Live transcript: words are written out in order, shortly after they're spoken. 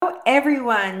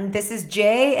everyone. This is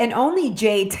Jay and only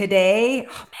Jay today.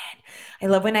 Oh man, I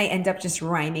love when I end up just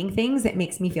rhyming things. It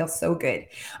makes me feel so good.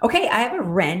 Okay, I have a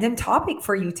random topic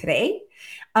for you today.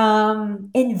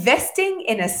 Investing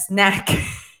in a snack.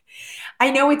 I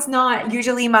know it's not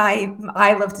usually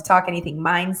I love to talk anything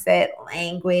mindset,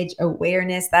 language,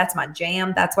 awareness. That's my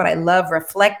jam. That's what I love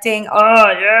reflecting.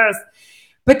 Oh, yes.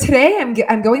 But today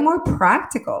I'm going more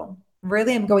practical.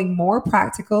 Really, I'm going more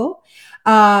practical.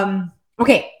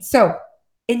 Okay, so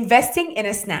investing in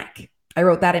a snack. I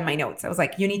wrote that in my notes. I was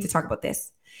like, you need to talk about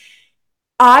this.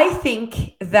 I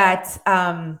think that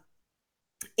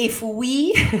if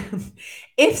we,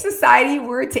 if society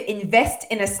were to invest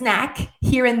in a snack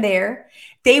here and there,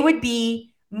 they would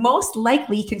be most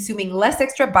likely consuming less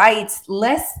extra bites,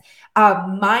 less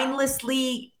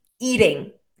mindlessly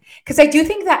eating. Because I do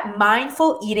think that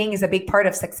mindful eating is a big part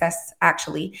of success,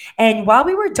 actually. And while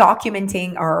we were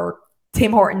documenting our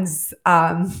Tim Hortons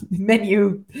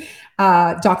menu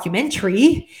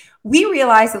documentary, we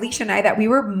realized, Alicia and I, that we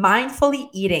were mindfully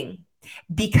eating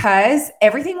because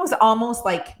everything was almost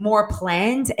like more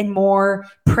planned and more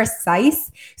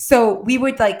precise. So we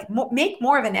would like make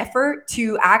more of an effort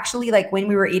to actually, like, when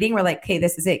we were eating, we're like, okay,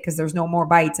 this is it because there's no more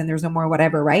bites and there's no more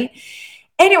whatever, right?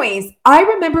 Anyways, I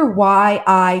remember why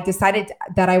I decided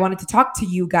that I wanted to talk to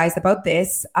you guys about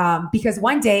this because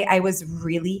one day I was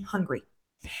really hungry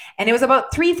and it was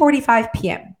about 3:45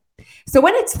 p.m. So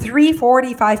when it's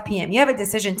 3:45 p.m., you have a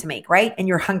decision to make, right? And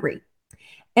you're hungry.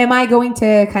 Am I going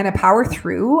to kind of power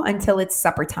through until it's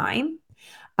supper time?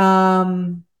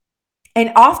 Um,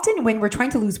 and often when we're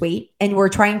trying to lose weight and we're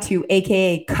trying to,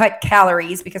 AKA, cut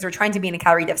calories because we're trying to be in a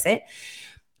calorie deficit,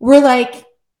 we're like,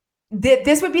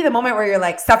 this would be the moment where you're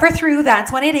like, suffer through.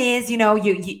 That's what it is. You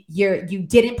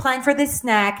didn't plan for this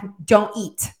snack. Don't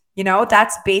eat.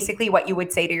 That's basically what you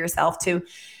would say to yourself to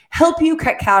help you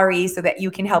cut calories so that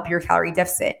you can help your calorie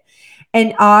deficit.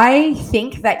 And I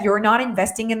think that you're not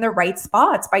investing in the right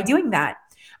spots by doing that.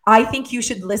 I think you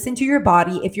should listen to your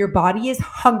body. If your body is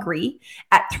hungry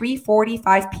at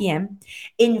 3:45 p.m.,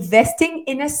 investing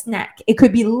in a snack, it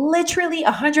could be literally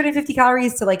 150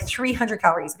 calories to like 300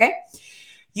 calories, okay?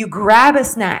 You grab a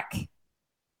snack.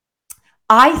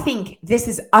 I think this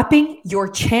is upping your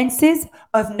chances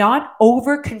of not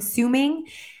over consuming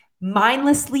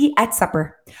mindlessly at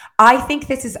supper. I think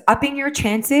this is upping your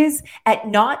chances at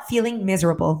not feeling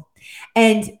miserable.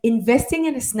 And investing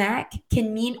in a snack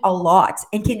can mean a lot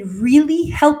and can really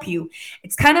help you.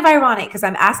 It's kind of ironic because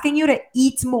I'm asking you to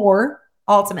eat more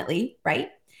ultimately, right?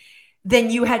 Than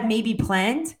you had maybe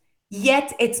planned.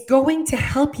 Yet it's going to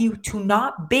help you to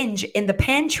not binge in the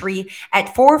pantry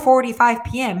at 4:45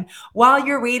 p.m. while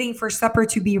you're waiting for supper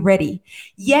to be ready.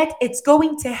 Yet it's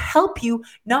going to help you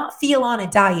not feel on a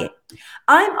diet.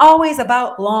 I'm always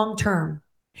about long term.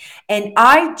 And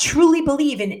I truly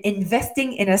believe in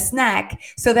investing in a snack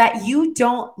so that you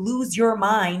don't lose your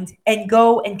mind and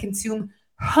go and consume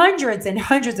hundreds and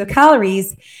hundreds of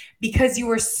calories because you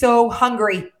were so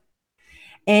hungry.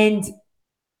 And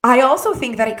I also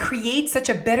think that it creates such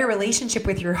a better relationship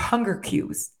with your hunger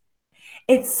cues.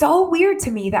 It's so weird to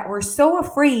me that we're so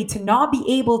afraid to not be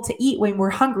able to eat when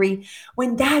we're hungry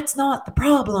when that's not the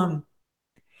problem.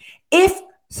 If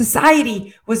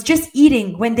society was just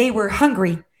eating when they were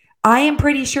hungry, I am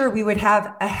pretty sure we would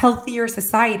have a healthier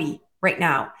society right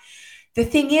now. The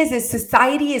thing is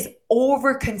society is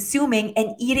over consuming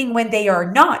and eating when they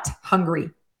are not hungry.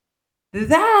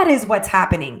 That is what's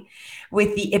happening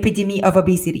with the epidemic of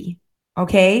obesity.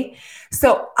 Okay.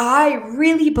 So I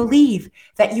really believe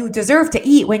that you deserve to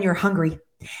eat when you're hungry.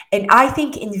 And I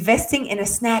think investing in a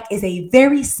snack is a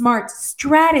very smart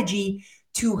strategy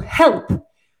to help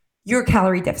your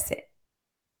calorie deficit,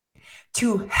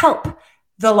 to help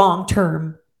the long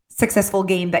term successful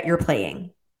game that you're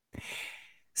playing.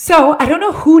 So I don't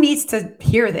know who needs to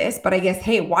hear this, but I guess,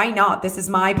 hey, why not? This is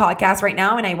my podcast right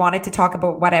now, and I wanted to talk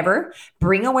about whatever,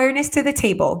 bring awareness to the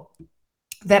table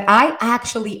that I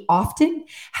actually often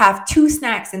have two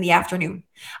snacks in the afternoon.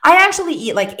 I actually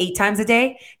eat like 8 times a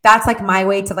day. That's like my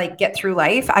way to like get through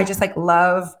life. I just like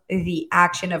love the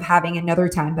action of having another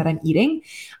time that I'm eating.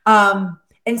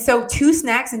 And so 2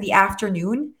 snacks in the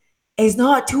afternoon is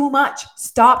not too much.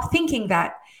 Stop thinking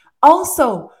that.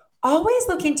 Also, always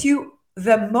look into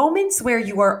the moments where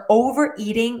you are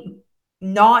overeating,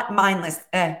 not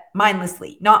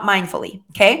mindlessly, not mindfully.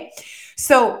 Okay.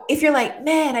 So if you're like,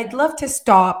 man, I'd love to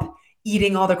stop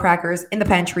eating all the crackers in the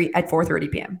pantry at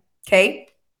 4:30 p.m. Okay.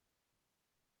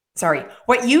 Sorry.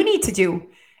 What you need to do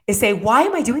is say, why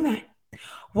am I doing that?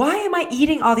 Why am I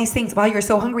eating all these things while you're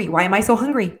so hungry? Why am I so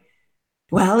hungry?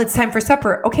 Well, it's time for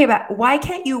supper. Okay, but why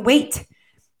can't you wait?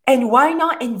 And why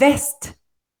not invest?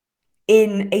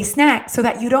 in a snack so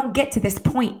that you don't get to this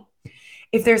point.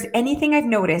 If there's anything I've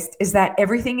noticed is that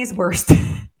everything is worse.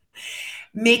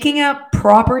 Making a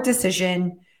proper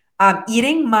decision,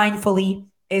 eating mindfully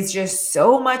is just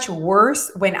so much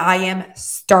worse when I am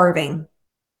starving.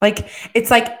 Like,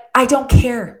 it's like, I don't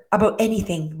care about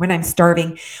anything when I'm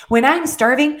starving. When I'm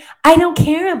starving, I don't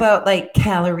care about like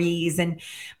calories and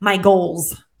my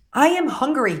goals. I am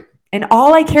hungry. And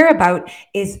all I care about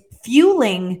is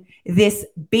fueling this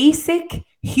basic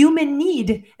human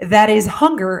need that is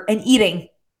hunger and eating.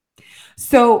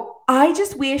 So I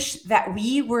just wish that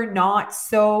we were not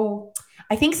so.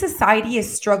 I think society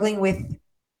is struggling with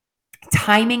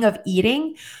timing of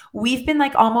eating. We've been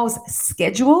like almost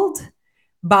scheduled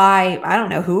by, I don't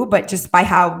know who, but just by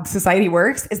how society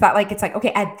works, is that like, it's like,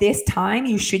 okay, at this time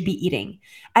you should be eating.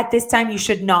 At this time you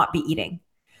should not be eating.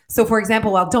 So for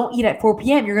example, well, don't eat at 4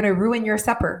 p.m. You're going to ruin your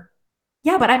supper.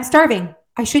 Yeah, but I'm starving.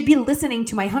 I should be listening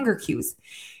to my hunger cues.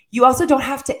 You also don't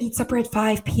have to eat supper at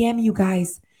 5 p.m., you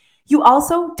guys. You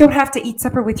also don't have to eat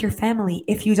supper with your family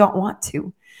if you don't want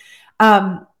to.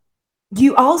 Um,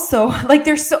 you also, like,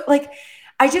 there's so, like,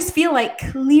 I just feel like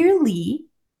clearly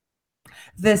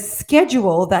the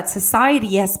schedule that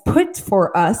society has put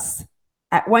for us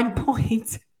at one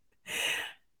point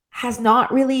has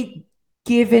not really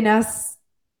given us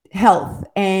health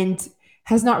and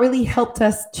has not really helped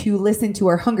us to listen to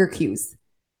our hunger cues.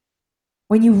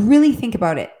 When you really think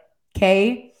about it,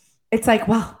 okay, it's like,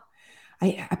 well,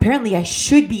 apparently I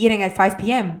should be eating at 5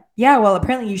 p.m. Yeah, well,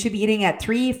 apparently you should be eating at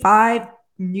 3, 5,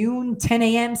 noon, 10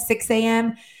 a.m., 6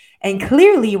 a.m. And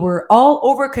clearly we're all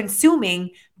over consuming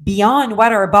beyond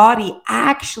what our body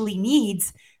actually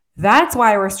needs. That's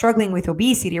why we're struggling with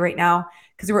obesity right now,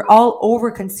 because we're all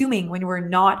over consuming when we're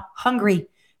not hungry.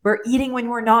 We're eating when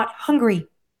we're not hungry.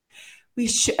 I'm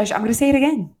going to say it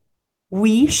again.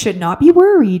 We should not be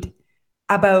worried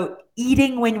about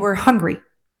eating when we're hungry.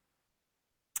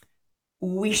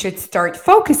 We should start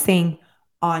focusing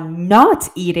on not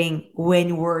eating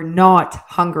when we're not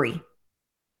hungry.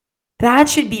 That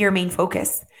should be your main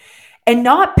focus. And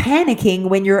not panicking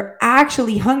when you're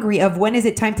actually hungry of when is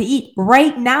it time to eat.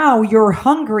 Right now, you're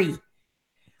hungry.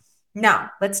 Now,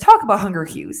 let's talk about hunger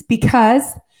cues, because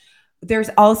there's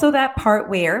also that part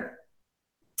where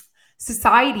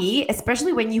society,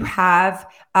 especially when you have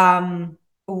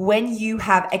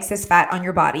excess fat on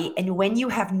your body and when you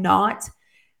have not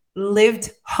lived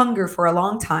hunger for a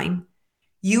long time,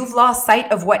 you've lost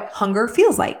sight of what hunger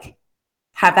feels like.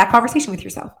 Have that conversation with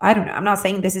yourself. I don't know. I'm not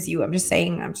saying this is you. I'm just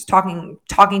saying, I'm just talking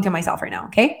to myself right now.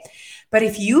 Okay. But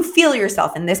if you feel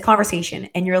yourself in this conversation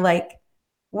and you're like,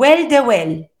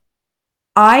 well,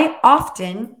 I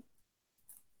often,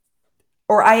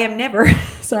 or I am never,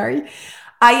 sorry,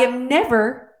 I am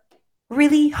never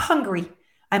really hungry.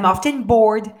 I'm often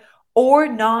bored or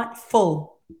not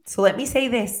full. So let me say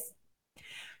this.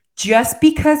 Just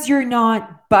because you're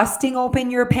not busting open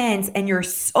your pants and you're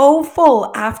so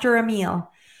full after a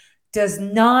meal does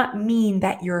not mean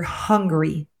that you're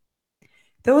hungry.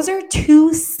 Those are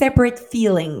two separate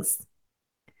feelings.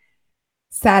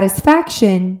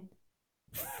 Satisfaction,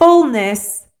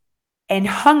 fullness, and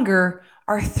hunger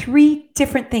are three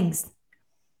different things.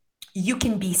 You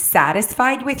can be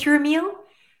satisfied with your meal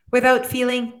without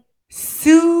feeling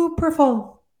super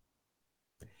full.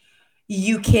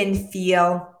 You can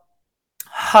feel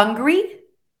hungry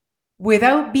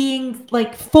without being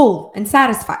like full and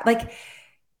satisfied. Like,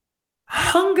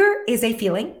 hunger is a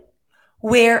feeling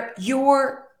where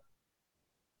you're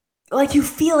like, you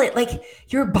feel it, like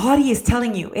your body is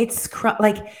telling you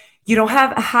like you don't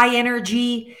have a high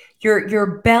energy,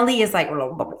 your belly is like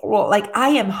I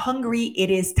am hungry, it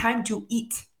is time to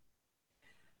eat.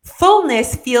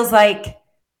 Fullness feels like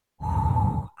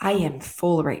I am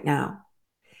full right now.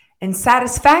 And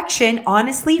satisfaction,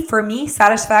 honestly, for me,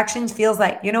 satisfaction feels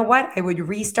like, you know what? I would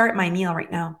restart my meal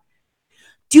right now.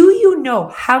 Do you know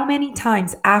how many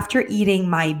times after eating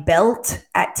my belt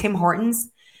at Tim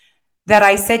Hortons that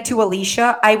I said to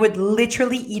Alicia, I would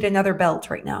literally eat another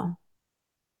belt right now?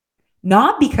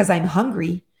 Not because I'm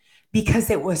hungry,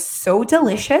 because it was so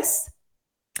delicious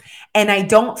and I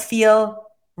don't feel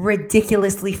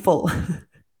ridiculously full.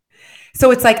 So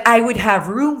it's like I would have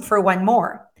room for one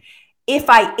more. If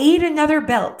I ate another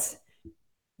belt,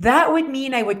 that would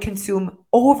mean I would consume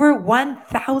over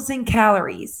 1,000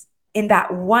 calories in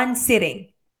that one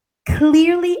sitting,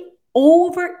 clearly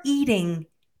overeating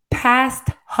past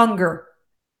hunger,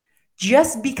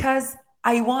 just because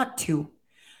I want to,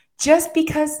 just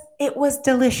because it was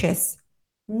delicious,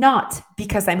 not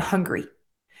because I'm hungry.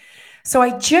 So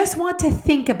I just want to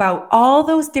think about all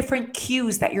those different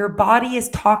cues that your body is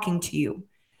talking to you.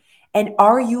 And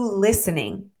are you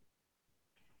listening?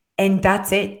 And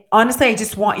that's it. Honestly, I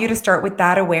just want you to start with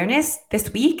that awareness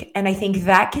this week. And I think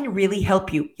that can really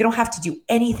help you. You don't have to do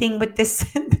anything with this,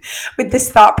 with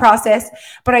this thought process,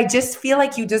 but I just feel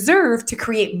like you deserve to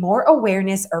create more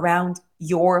awareness around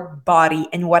your body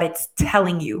and what it's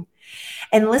telling you.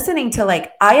 And listening to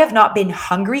like, I have not been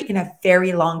hungry in a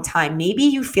very long time. Maybe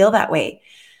you feel that way.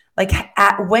 Like,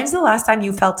 when's the last time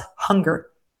you felt hunger?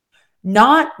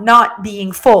 Not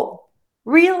being full,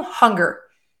 real hunger.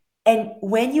 And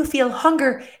when you feel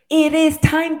hunger, it is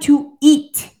time to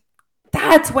eat.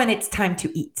 That's when it's time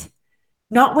to eat,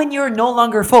 not when you're no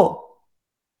longer full.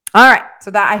 All right.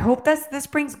 So that I hope this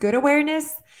brings good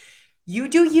awareness. You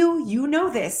do you, you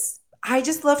know this. I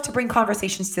just love to bring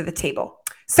conversations to the table.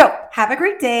 So have a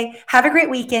great day. Have a great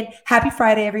weekend. Happy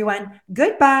Friday, everyone.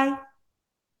 Goodbye.